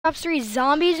Top 3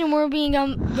 zombies, and we're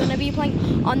gonna be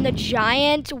playing on the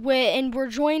giant, and we're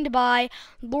joined by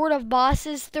Lord of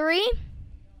Bosses 3.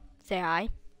 Say hi.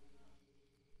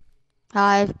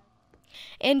 Hi.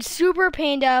 And Super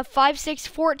Panda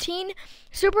 5614.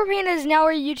 Super Panda is now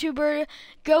a YouTuber.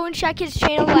 Go and check his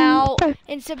channel out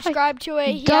and subscribe to it.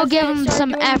 He Go give him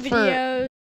some effort.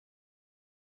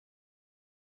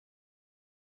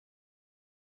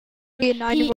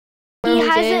 Videos. He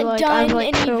hasn't done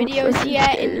any videos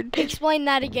yet, and explain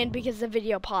that again because the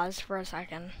video paused for a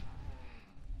second.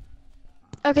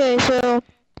 Okay, so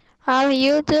I'm a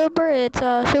YouTuber. It's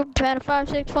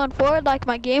SuperPanda5614, like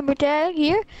my gamer tag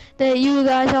here that you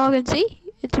guys all can see.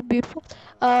 It's beautiful.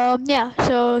 Yeah,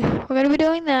 so we're gonna be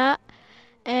doing that,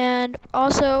 and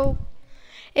also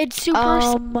it's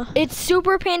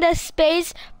Super Panda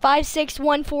space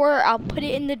 5614. I'll put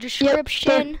it in the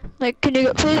description. Yep, like, can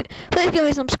you please give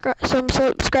me some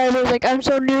subscribers? Like, I'm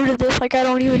so new to this. Like, I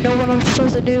don't even know what I'm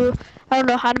supposed to do. I don't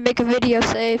know how to make a video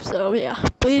safe. So yeah,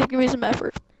 please give me some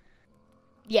effort.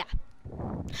 Yeah.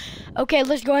 Okay,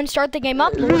 let's go ahead and start the game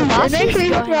up. And make sure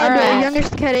you subscribe to the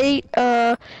youngest cat 8.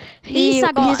 He's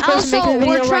supposed to make a video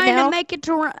we're trying right now. to make it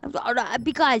to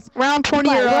because round 20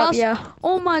 or up, yeah.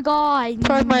 Oh my god.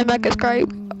 Sorry, my mic is crap.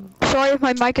 Sorry if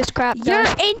my mic is crap. You're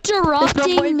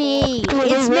interrupting me.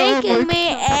 It's making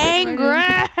me angry.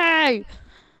 I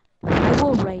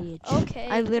will rage. Okay.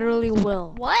 I literally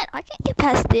will. What? I can't get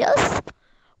past this.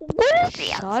 What is this?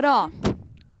 Shut up.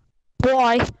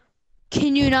 Boy.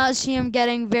 Can you not see him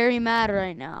getting very mad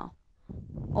right now?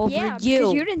 Over yeah, you.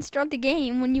 because you didn't start the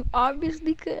game when you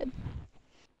obviously could.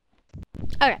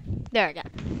 Okay, there we go.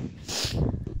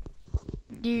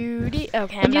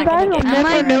 Okay, I'm not gonna get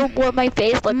never know what my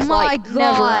face looks like. God.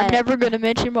 Never. I'm never gonna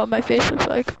mention what my face looks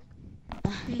like.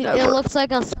 It looks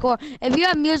like a score. If you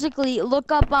have Musically,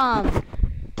 look up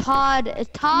Todd. No,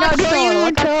 Shore. don't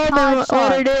even tell them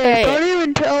what it is. Hey. Don't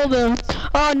even tell them.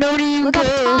 Oh, nobody even Look up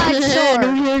cares. Todd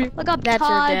Shore. Look up That's her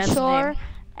Todd dad's Shore, name.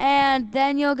 and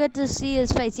then you'll get to see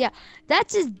his face. Yeah,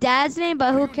 that's his dad's name,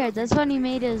 but who cares? That's when he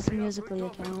made his Musically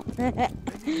account,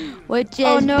 which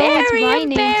is very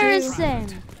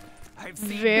embarrassing.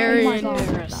 Very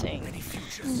embarrassing.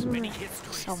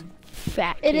 Some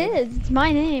fat kid. It is. It's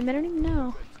my name. I don't even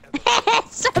know.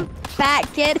 Some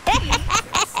fat kid.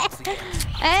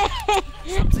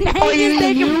 Oh, You're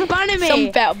making fun of me.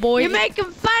 Some fat boy. You're making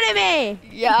fun of me.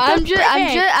 Yeah, I'm just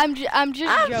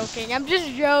joking. I'm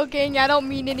just joking. I don't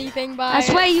mean anything by I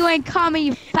swear you ain't coming,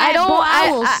 you fat boy.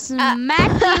 I will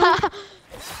smack you.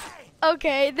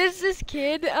 Okay, this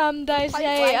kid that I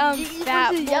say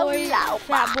fat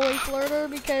boy flirter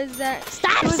because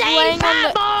Stop saying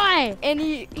fat boy. And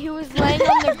he was laying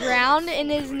on the ground,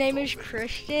 and his name is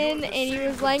Christian, and he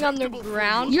was laying on the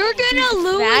ground. You're gonna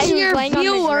lose your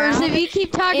viewers if you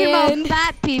keep talking about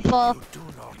fat people.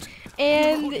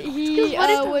 And he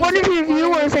what if your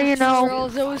viewers say, you know?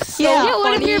 Girls, it was so Yeah, funny.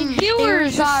 what if your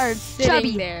viewers are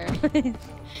chubby? There.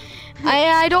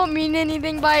 I don't mean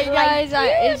anything by it, guys.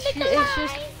 It's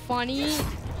just funny.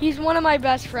 He's one of my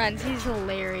best friends. He's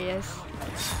hilarious.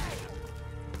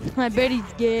 I bet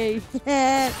he's gay.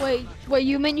 Wait,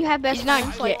 you mean you have best He's not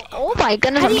friends? gay. Like, oh my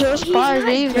goodness, I'm so surprised.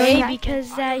 He's not gay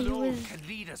because he was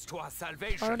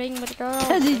flirting with girls.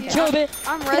 Cause he's chubby.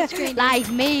 I'm red screen. Like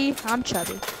me, I'm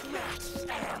chubby.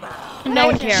 No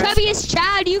one cares. Chubbiest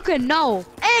child you can know.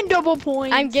 And double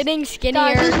points. I'm getting skinnier.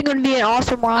 Guys, this is gonna be an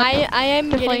awesome round. I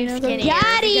am getting skinnier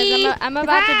because I'm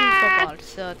about to do football.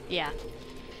 So yeah,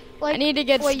 like, I need to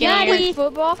get wait, skinnier.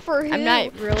 Football for who? I'm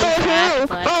not really fat,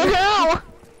 but hell!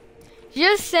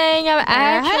 just saying, I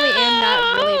actually am not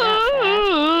really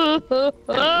that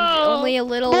fat. I'm only a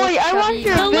little. Boy, I want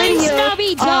your video.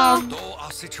 No.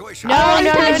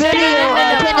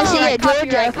 Tennessee at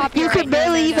Georgia. Copyright. You could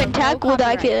barely even tackle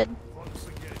that kid.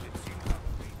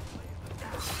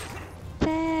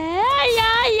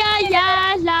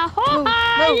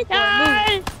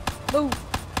 Move.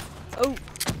 Oh.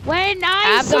 When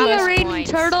I see a rain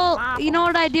turtle, you know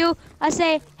what I do? I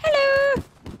say, hello.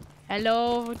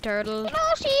 Hello, turtle.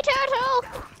 Hello, sea turtle.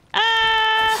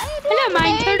 Hello,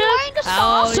 mine turtle.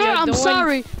 Sir, I'm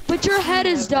sorry, but your head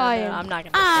is dying. I'm not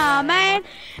gonna. Ah, man.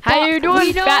 How you doing,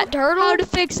 we know fat turtle? How to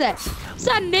fix it.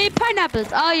 Sunday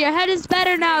pineapples. Oh, your head is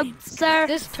better now, sir.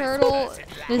 This turtle.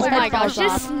 His Oh head my gosh, falls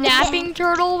this off. snapping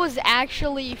turtle was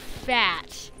actually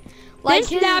fat. Like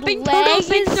This snapping turtle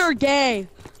thinks they're gay.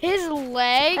 His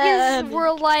legs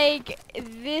were like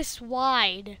this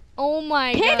wide. Oh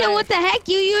my god. Panda, what the heck?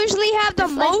 You usually have the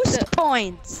It's like most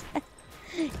points.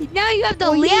 Now you have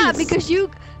the least. Yeah,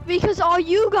 because all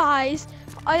you guys,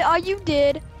 all you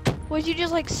did was you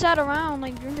just like sat around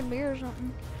like drinking beer or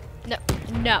something.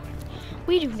 No.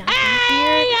 We do not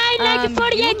Hey, drink beer. I like a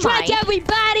 48 you truck, might,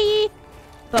 everybody.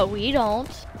 but we don't.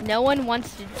 No one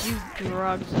wants to do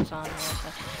drugs or something.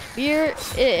 Beer,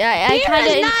 I kind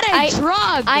of. Beer is not a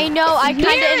drug. I know. I kind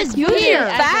Beer of. is beer.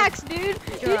 Facts, dude.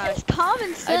 Dude, drug. just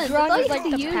common sense. drug That's all is you like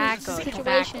have to use tobacco, in the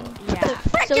situation. Yeah.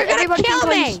 Frick, So you're gonna everybody kill can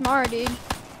call you me. smart, dude.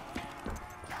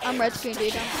 I'm red screen,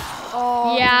 dude.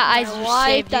 Oh, Yeah, I my just life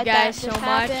saved you that guys just so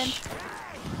happened. much.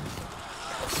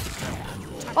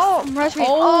 Oh, I'm red screen.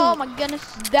 Oh. Oh my goodness.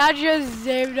 That just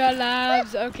saved our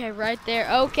lives. Okay, right there.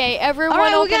 Okay, everyone All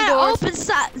right, we open gotta doors. open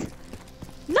side.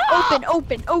 No.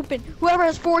 Open. Whoever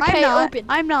has 4K, I'm not. open.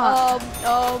 I'm not.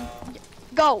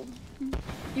 Go.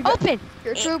 You go. Open.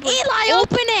 You're a trooper. Eli,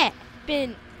 open it.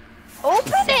 Open.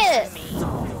 Open it. Sesame.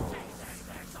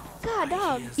 God,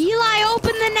 dog. Eli,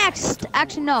 open the next.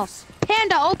 Actually, no.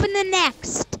 Panda, open the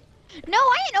next. No,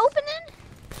 I ain't opening.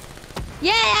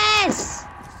 Yes.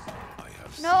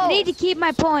 No. I need to keep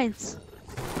my points.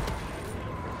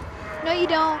 No, you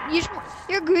don't.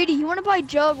 You're greedy. You want to buy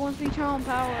jug once we turn on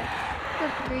power.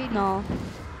 You're greedy. No.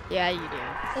 Yeah, you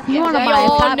do. You want to we buy a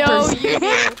all fat know person. you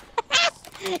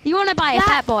do. You want to buy a That-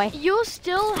 fat boy. You'll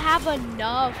still have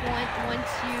enough once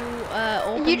you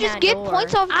open You just that get door.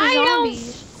 points off the I don't-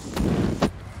 zombies.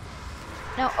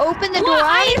 Now open the What? door.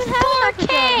 I don't even have enough for 4K.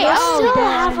 jug. You'll Oh, still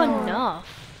God. have enough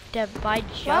to buy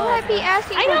jug. Why would I be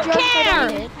asking I for don't jug if I care.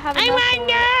 don't have I enough want for it?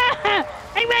 more.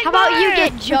 I want How about you more.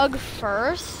 get jug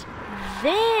first,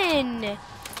 then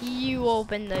you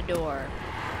open the door.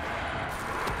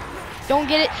 Don't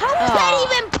get it. How is that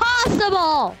even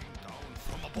possible?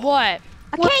 What?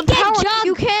 I What, can't the get power-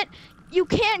 jug. You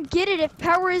can't get it if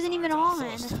power isn't even on.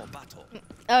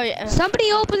 Oh yeah.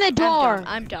 Somebody open the door.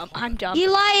 I'm dumb.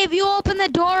 Eli, if you open the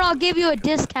door, I'll give you a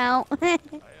discount.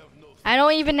 I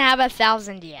don't even have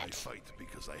 1,000 yet.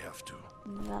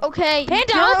 Okay,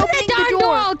 Panda, you're open opening the darn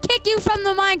door. I'll kick you from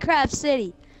the Minecraft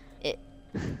city.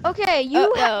 Okay,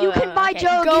 you can buy okay.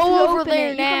 jug Go if you over open there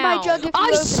it. You can buy now. jug if you I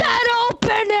open said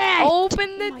open it.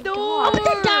 Open the my door. God. Open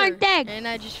the darn thing. And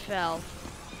I just fell.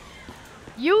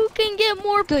 You can get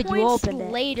more Good, you points opened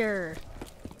it. later.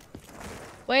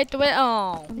 Wait.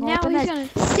 Oh. Now Open he's this.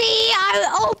 gonna See,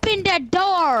 I opened the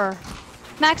door.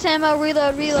 max ammo,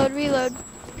 reload.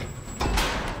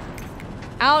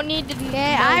 I don't need to. Okay,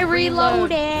 no, I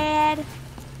reload. reloaded.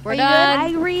 We're Are you done.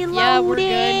 I reloaded. Yeah, we're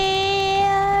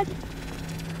good.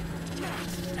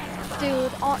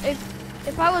 Dude,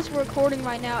 if I was recording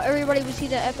right now, everybody would see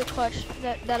that epic clutch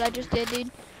that I just did, dude.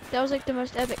 That was like the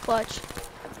most epic clutch.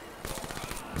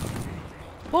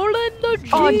 Pull in the G.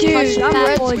 Oh, dude, I'm Fat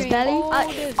red boy's screen. belly.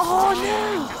 Oh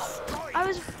no!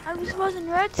 I wasn't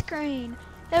red screen.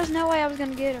 There was no way I was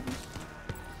gonna get him.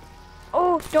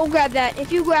 Oh, don't grab that.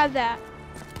 If you grab that,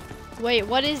 Wait,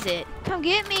 what is it? come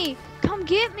get me. Come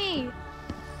get me.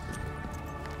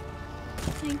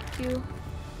 Thank you.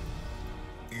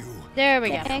 There we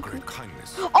go. Thank you.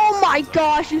 Oh my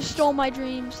gosh, you stole my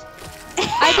dreams.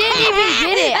 I didn't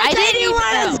even get it. I didn't even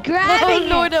Anyone was grabbing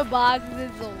know it. the box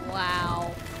is.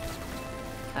 Wow.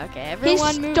 Okay, He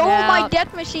everyone move stole my out.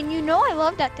 death machine. You know I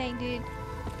love that thing, dude.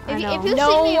 I know. If you No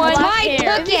see me in one black- Why cares.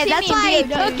 took if you it? see That's me in why I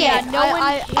video, took yeah, it. No one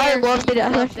I cares. love the death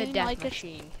about machine, the death like it's-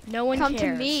 machine. No one Come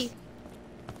cares. to me.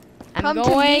 I'm Come to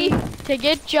going me. to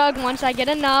get Jug once I get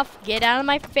enough. Get out of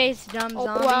my face, dumb Oh,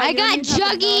 zombie. wow. I you got don't even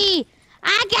have Juggy.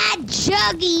 I got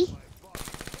Juggy.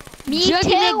 Me Juggy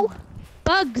too. the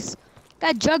bugs.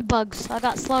 Got jug bugs. I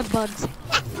got slug bugs.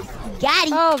 Got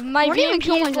him. Oh, my What do you even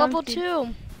kill VMP my is level zombie?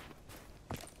 2.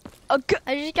 Okay.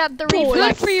 I just got the Good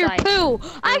reflex for your sight. poo.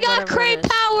 I got whatever it crate is.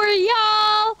 power,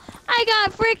 y'all. I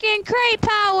got freaking crate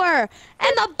power.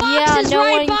 And the box Yeah, is no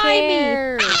right one by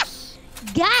cares.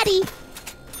 me. Got him.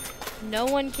 No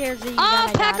one cares that you Oh,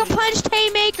 got a pack a daddy. punched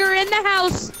haymaker in the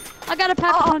house. I got a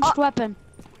pack a punched weapon.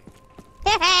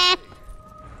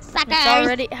 Suckers. It's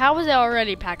already. How was it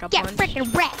already pack a Get punch?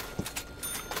 freaking wrecked.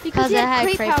 Because Because it I had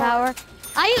crate crate power.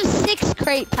 I use 6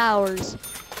 crate powers.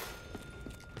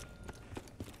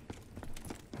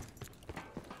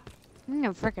 I'm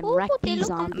gonna freaking Oh, wreck they these look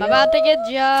zombies. I'm about to get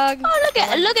Jug. Oh,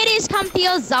 look at these comfy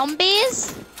old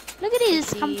zombies. Look at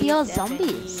these comfy old 70,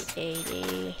 zombies.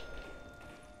 80.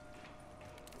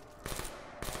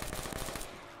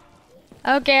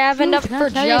 Okay, I have Dude, enough can I for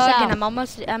tell Jug, yourself? and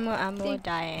I'm gonna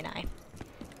die, ain't I?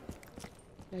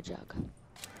 Good jug.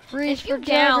 Freeze If you for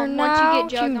down, Jug once you get now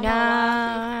Jug, I'm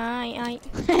gonna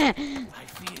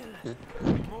tonight.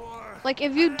 Like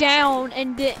if you down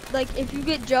and like if you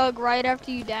get Jug right after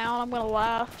you down, I'm gonna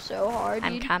laugh so hard.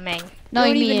 I'm dude. coming. No,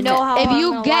 Don't you even mean know how if I'm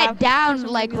you gonna get laugh. down Because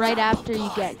I'm like gonna right laugh. after you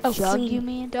get Oh, jug, clean. you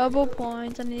mean? Double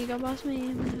points. I need to go boss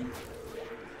me.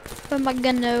 But am I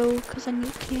gonna know? Cause I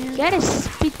need can. You gotta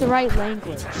speak the right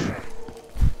language.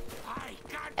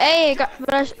 Hey,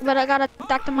 but I got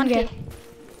attacked the monkey. Okay.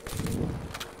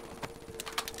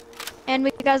 And we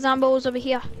got zombos over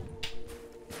here.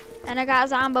 And I got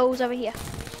zombos over here.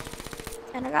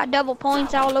 And I got double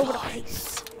points all over the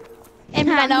place. And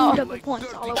we got no double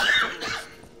points all over the place.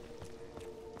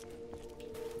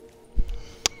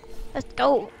 Let's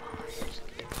go.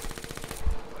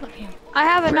 I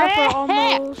have enough for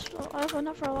almost. I have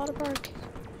enough for a lot of perks.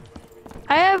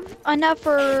 I have enough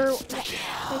for.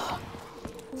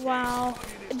 Wow.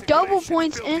 Double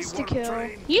points insta kill.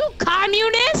 You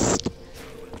communist!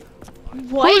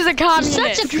 What? Who's a communist?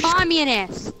 You're such a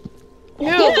communist. Who?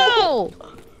 You!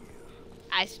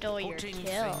 I stole your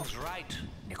kill.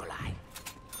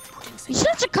 You're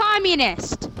such a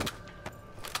communist.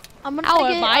 I'm gonna How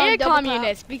take am it, I a double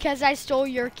communist? Because I stole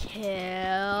your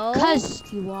kill?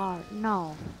 Cause you are.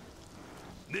 No.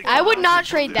 I would not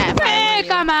trade that for Frick,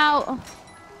 you. I'm out.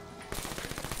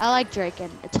 I like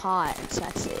Draken. It's hot and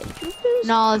sexy.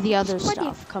 And all of the other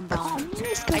stuff combined.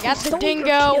 I got the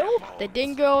dingo. The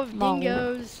dingo of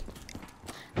dingoes.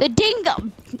 The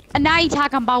dingo. And now you're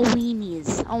talking about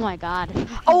weenies. Oh my god.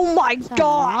 Oh my What's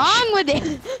god! wrong with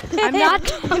it? I'm not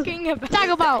talking about. Talk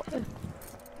about.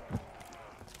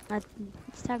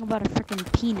 Let's talk about a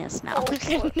freaking penis now.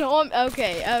 No, I'm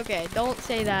okay. Don't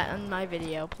say that on my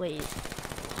video, please.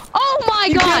 Oh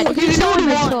my god! You You know stole it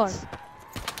my once. sword.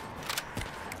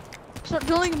 Stop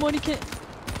telling him what he can.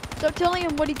 Stop telling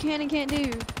him what he can and can't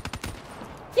do.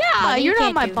 Yeah, Money you're not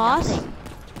can't my do boss. nothing.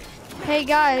 Hey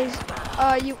guys,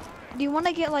 do you want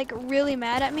to get like really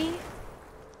mad at me?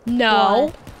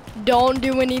 No. Don't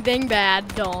do anything bad.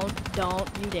 Don't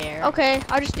you dare. Okay,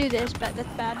 I'll just do this, but that's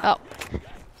bad. Oh,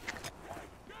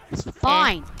 It's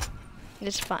fine.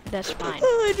 it's fine. That's fine.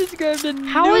 I just grabbed a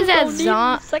How is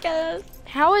that Suckers.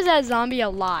 How is that zombie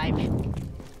alive?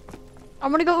 I'm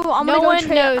gonna go. No one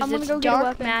knows I'm gonna it's go get a dark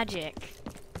weapon. magic.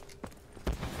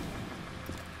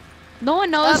 No one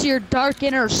knows your dark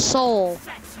inner soul.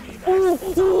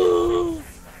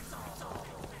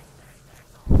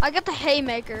 I got the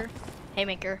haymaker.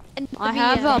 Haymaker. And I the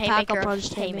have BM. a Haymaker.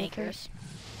 pack-a-punch Haymakers.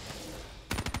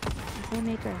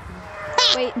 Haymaker.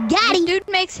 Wait, Got this him. dude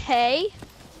makes hay.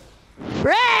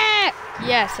 Frick!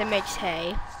 Yes, it makes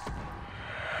hay.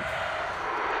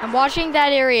 I'm watching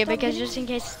that area because just in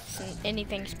case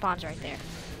anything spawns right there.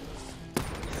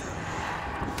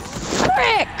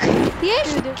 Frick! The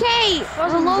HK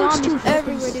Fucking reloads zombies too freaking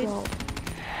everywhere, dude. slow.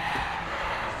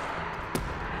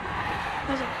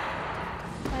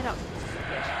 I don't.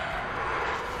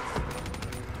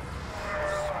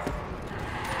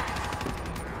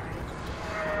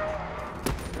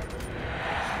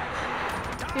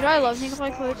 Dude, I love Nikolai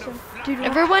Coates. Dude,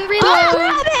 Everyone Oh, reload!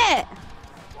 grab it!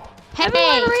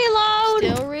 Everyone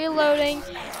reload! Still reloading.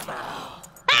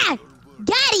 Ah!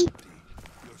 Got him!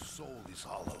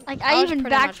 like I I was even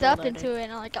pretty backed much up reloaded. into it,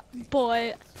 and I'm like,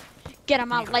 boy, get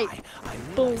him out late.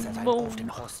 Boom, boom.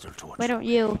 Why don't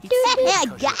you? Yeah,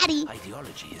 got him!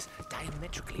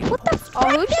 What the fuck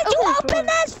What did you open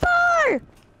this for?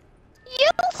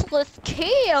 Useless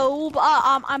kill.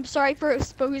 I'm sorry for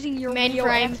exposing your real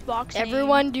Mainframe. Xbox name.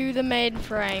 Everyone do the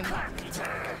mainframe.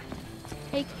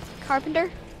 Hey,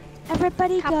 Carpenter.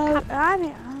 Everybody Cop, go. cop. I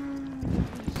mean,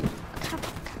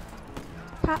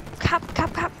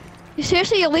 Cop. You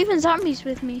seriously, you're leaving zombies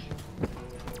with me.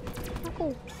 Not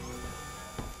cool.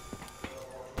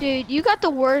 Dude, you got the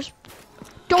worst.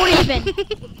 Don't even.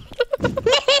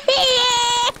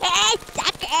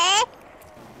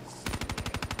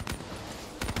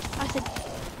 I said,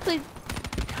 please.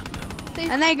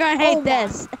 and they're gonna hate Oh my-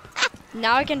 this.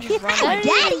 Now I can just run That like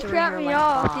didn't this even through crap her me like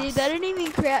off, boss. dude. That didn't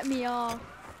even crap me off.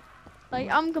 Like,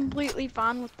 I'm completely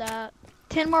fine with that.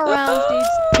 10 more rounds,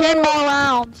 dude. 10 more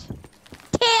rounds.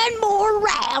 10 more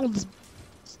rounds.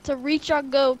 To reach our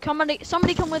goal. Somebody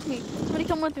come with me. Somebody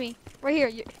come with me. Right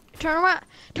here. Turn around.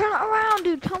 Turn around,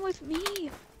 dude. Come with me.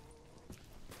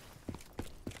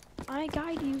 I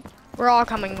guide you. We're all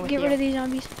coming with Get you. rid of these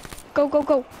zombies.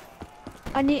 Go.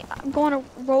 I'm going to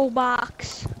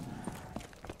Roblox.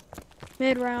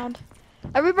 Mid-round.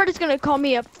 Everybody's gonna call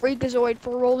me a freakazoid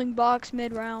for rolling box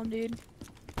mid-round, dude.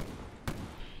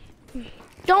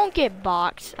 Don't get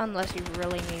boxed unless you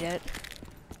really need it.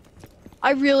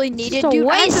 I really need it, It's a dude.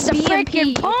 waste of I have the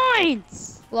freaking BMP.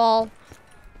 points. Lol.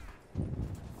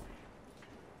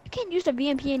 I can't use the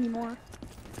BMP anymore.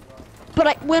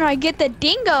 But when I get the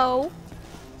dingo,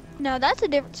 no, that's a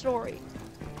different story.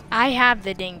 I have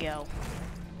the dingo.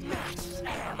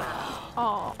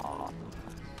 Oh.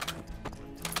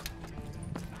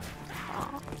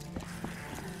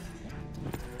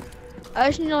 I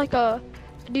just need like a,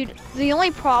 dude. The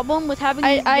only problem with having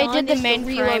these I gun did the is main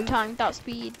reload frame. time without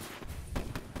speed.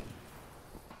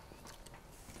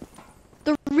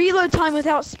 reload time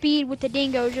without speed with the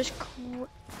dingo just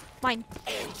mine.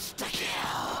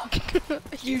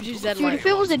 You just said Dude, like, if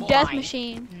it was a death mine.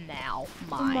 machine. Now,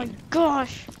 Oh my mine.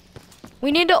 gosh.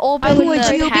 We need to open Would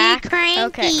the you pack. be cranky?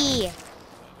 Okay.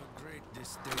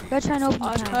 Go try and open the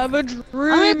pack. Have a dream.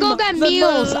 I'm gonna go get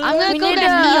meals. I'm gonna go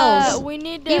get meals. We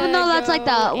need to Even though that's like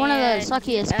go one of the and,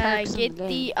 suckiest perks in get the game.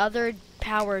 the other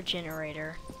power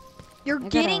generator. You're I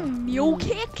getting gotta- mule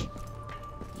kick?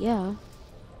 Yeah.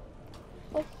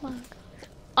 Oh my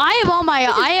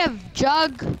god. I have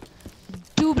jug,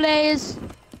 doubles.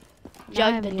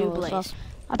 Jug the doubles.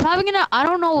 I'm probably gonna, I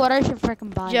don't know what I should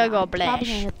freaking buy. Jug now. or I'm probably blash.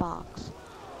 gonna hit box.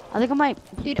 I think I might.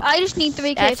 Dude, I just need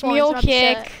 3K That's points. mule and I'm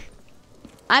kick. set.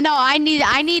 I know, I don't need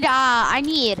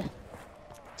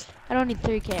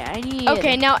 3K. I need.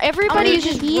 Okay, now everybody just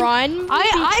just need- run.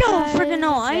 I don't freaking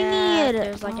know. I because, need.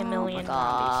 There's like a million Oh my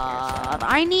zombies here. God.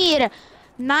 I need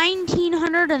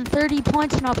 1,930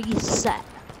 points and I'll be set.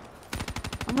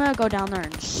 I'm gonna go down there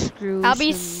and screw. I'll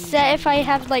be some set if I zombies.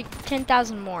 have like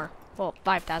 10,000 more. Well,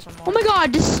 5,000 more. Oh my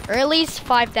God! This. Or at least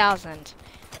 5,000.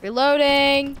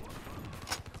 Reloading.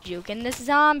 Juking this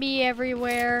zombie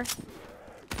everywhere.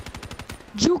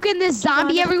 Juking this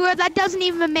zombie everywhere? That doesn't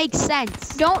even make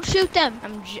sense. Don't shoot them.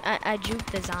 I juke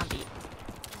the zombie.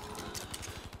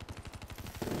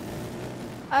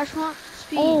 I just want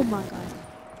speed. Oh my God.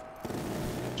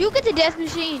 You get the death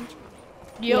machine.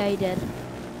 Yeah, he did.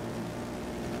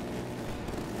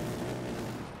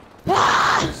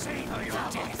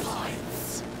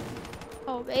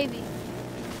 Oh, baby.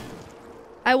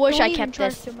 I wish Don't I even kept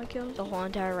charge this to my kills. the whole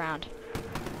entire round.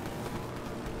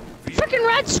 Freaking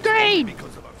red screen!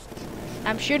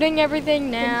 I'm shooting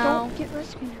everything Then now. don't get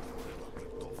risky.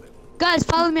 Guys,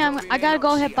 follow me. I gotta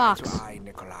go hit box. I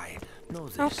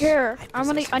don't care. I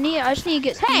just need to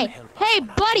get speed. Hey,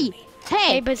 buddy.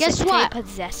 Hey, guess what?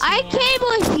 I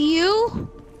came with you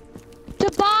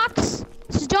to box.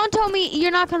 So don't tell me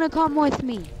you're not gonna come with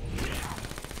me.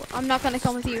 I'm not gonna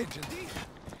come with you.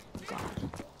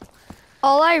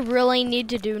 All I really need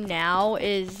to do now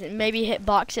is maybe hit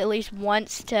box at least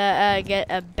once to get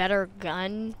a better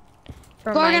gun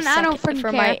for Gorgon, my I don't freaking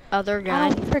for care. my other I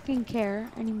gun. don't freaking care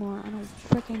anymore. I don't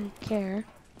freaking care.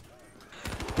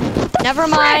 Never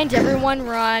mind, everyone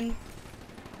run.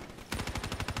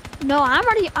 No, I'm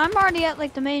already at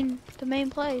like the main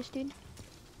place, dude.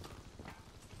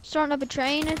 Starting up a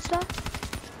train and stuff.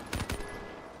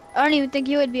 I don't even think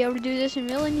you would be able to do this in a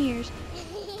million years.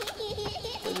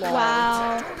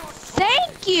 Wow.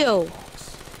 Thank you.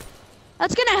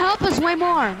 That's gonna help us way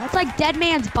more. That's like Dead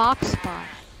Man's box spot.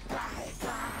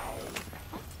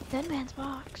 Dead man's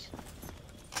box.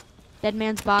 Dead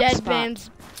Man's box Dead spot. man's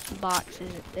box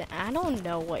is. I don't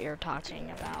know what you're talking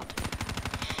about.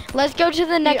 Let's go to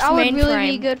the next Dude, I would main really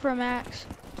frame. be good for a max.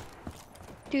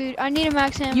 Dude, I need a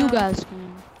max ammo. You guys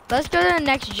can. Let's go to the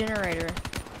next generator.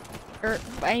 Or,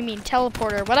 I mean,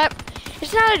 teleporter. What up?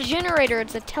 It's not a generator,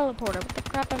 it's a teleporter. What the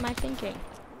crap am I thinking?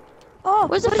 Oh,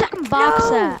 Where's the fucking box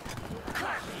No! at?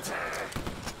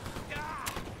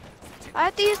 I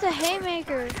have to use the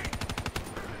haymaker.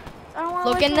 I don't wanna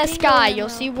Look waste in my the dingo sky. ammo. You'll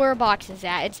see where a box is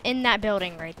at. It's in that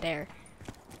building right there.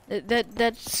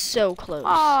 That's so close. Oh,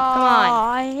 Come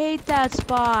on. I hate that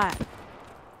spot.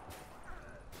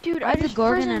 Dude, I have the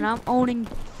Gorgon and I'm owning.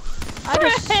 I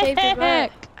just saved it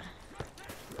back.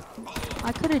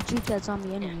 I could have juked that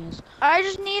zombie enemies. I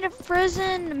just need a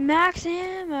frozen max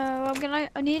ammo.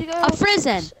 I need to go. A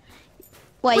prison.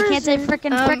 What, you can't say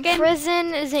Prison. frickin'?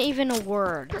 Prison isn't even a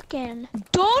word. Frickin'.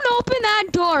 Don't open that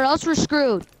door, else we're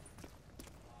screwed.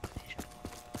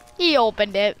 He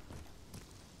opened it.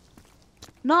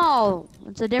 No,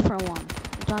 it's a different one.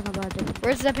 We're talking about a different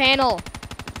Where's the panel?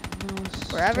 one.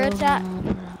 Wherever it's at.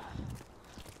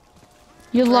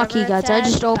 You're lucky, Wherever guys. it's I at,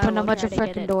 just I opened a will bunch try of to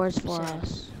get frickin' it doors for soon.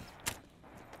 us.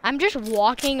 I'm just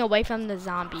walking away from the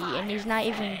zombie, and he's not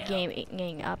even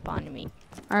ganging up on me.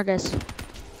 Alright, guys.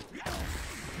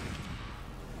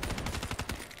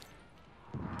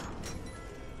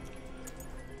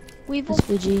 Weevil.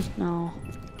 SVG? No.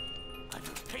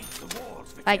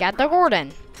 I got the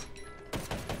Gordon.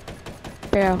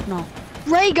 Barrow? No.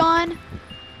 Ray gun.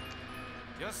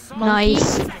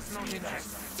 Nice.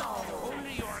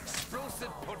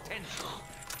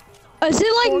 Is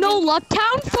it like no luck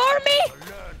town for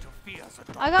me?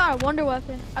 I got a wonder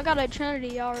weapon. I got a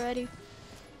Trinity already.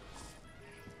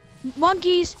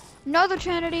 Monkeys. Another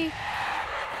Trinity.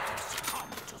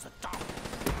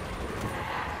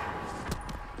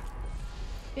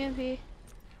 BMP.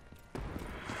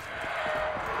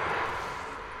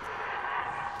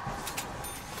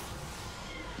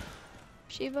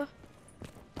 Shiva.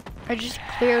 I just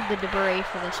cleared the debris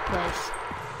for this place.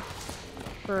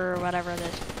 for whatever it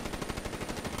is.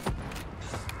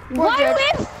 We're Why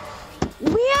good.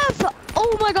 we have?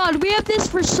 Oh my God, we have this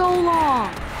for so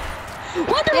long.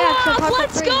 Wonder Yeah, 'cause Waff, I'm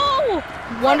let's free. go!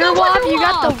 Wonder Waff, you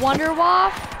got the Waff. Wonder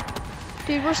Waff?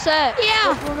 Dude, we're set.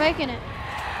 Yeah. We're making it.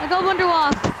 I got Wonder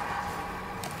Waff.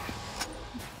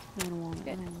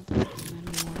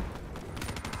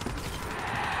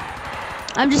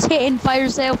 I'm just hitting fire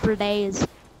sale for days.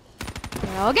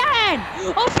 Again!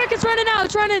 Oh frick, it's running out,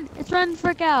 it's running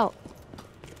frick out.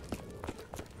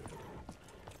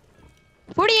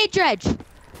 48 dredge.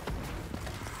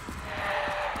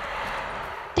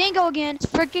 Dingo again. Let's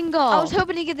freaking go. I was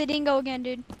hoping to get the dingo again,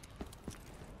 dude.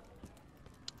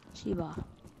 Shiba.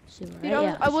 Dude,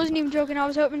 Right? I wasn't even joking. I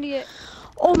was hoping to get.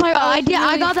 Oh my God, I did.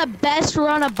 I really- got the best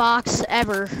run of box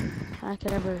ever. I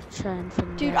could ever try and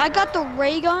figure Dude, it out. I got the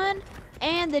ray gun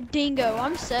and the dingo.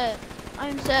 I'm set.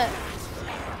 I'm set.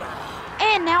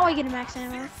 And now I get a max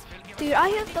ammo. Dude, I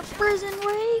have the prison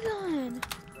ray gun.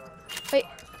 Wait,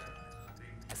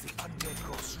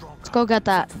 Let's go get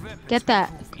that. Get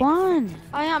that. Come on.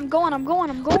 I'm going.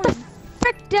 What the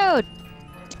frick, dude?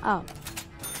 Oh.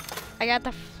 I got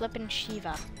the flippin'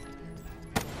 Shiva.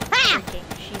 Ha!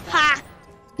 Freaking Shiva. Ha!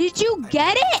 Did you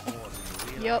get it?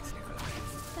 Yep.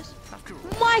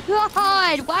 My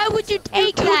God! Why would you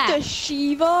take you that? took the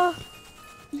Shiva.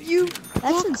 You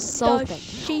That's took insulting. the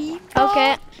Shiva.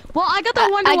 Okay. Well, I got the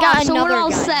Wonder I Waff, got so we're another all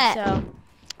gun, set. so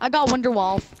I got Wonder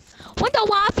Waff. Wonder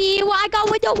Waffy! I got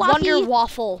Wonder Waffy! Wonder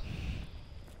Waffle.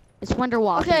 It's Wonder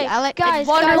Waffy. Okay, I like guys,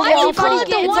 Wonder Why do you Waffle. call it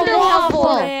the It's a Wonder waffle,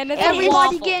 Waffle? man. It's a Everybody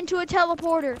waffle. get into a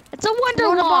teleporter. It's a Wonder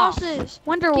We're the Waff. bosses.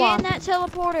 Wonder Get Waff. in that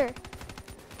teleporter.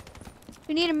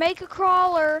 We need to make a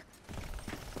crawler.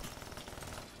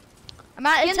 I'm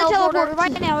at Get a in the teleporter teleporter.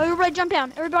 right now. Everybody jump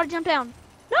down. Everybody jump down.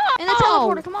 No! In the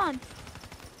teleporter, come on.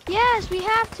 Yes, we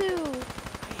have to.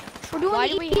 We're doing Why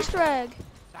do the we Easter egg.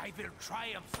 I will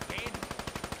triumph again.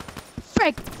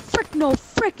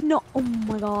 Frick no. Oh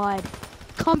my God.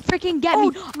 Come freaking get Oh,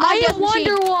 me. my I have death machine.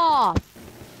 Wonder Waff.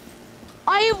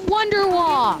 I have Wonder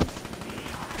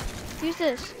Waff. Use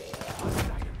this.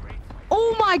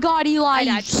 Oh my God, Eli. I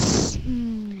you died.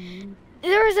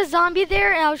 There was a zombie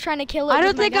there, and I was trying to kill it. I with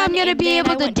don't my think gun, I'm gonna and be then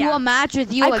able I to went do a down. match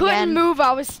with you I again. couldn't move.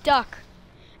 I was stuck.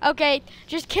 Okay,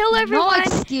 just kill No everyone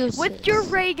excuses. with your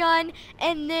ray gun,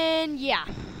 and then yeah.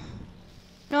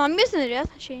 No, I'm missing the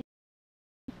death machine.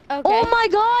 Okay. Oh my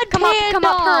God, Come up! Come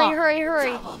up! Panda. Hurry!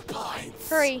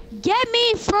 Hurry! Get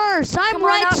me first. I'm Come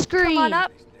right on up! screen. Come on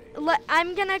up!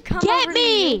 I'm gonna come Get over to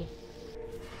you. me.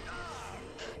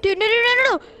 Dude,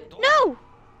 no!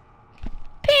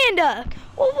 Panda!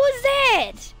 What was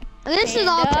that? This is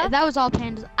all. Panda? That was all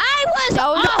pandas. I was. That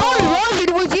was oh.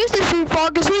 It was useless too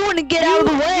far because we want to get out of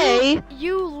the way.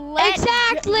 You let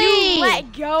Exactly. you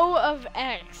let go of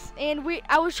X, and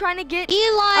I was trying to get. Eli,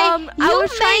 I you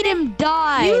was trying made him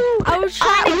die. I was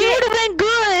trying to It get. would have been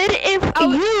good if I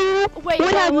was- you Wait,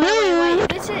 would have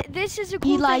moved. This is a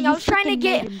cool Eli, thing. you I was trying to freaking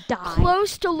get made him die.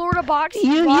 close to Lord of You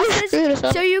screwed Bosses, us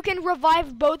up. so you can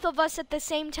revive both of us at the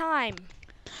same time.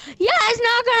 Yeah, it's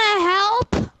not gonna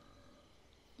help.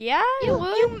 Yeah, You were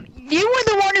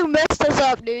the one who messed us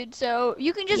up, dude. So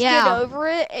you can just Yeah. get over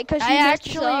it because I you messed us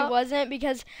actually up. wasn't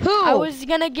because Who? I was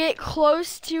gonna get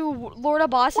close to Lord of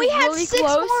Bosses We had really 6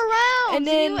 close. more rounds, and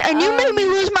then, and you made me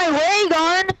lose my ray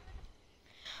gun.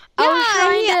 I was Yeah,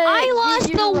 trying to I get lost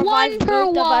you to the revive Wonder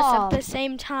both of us Wall. at the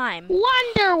same time.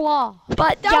 Wonder Wall.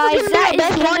 But That guys, was gonna be that our is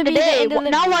best gonna one be the today. end of the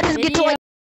Now I just get to, video. like-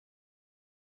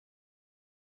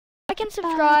 Like and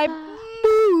subscribe.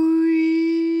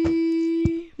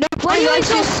 No, Why do you likes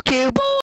so this cube.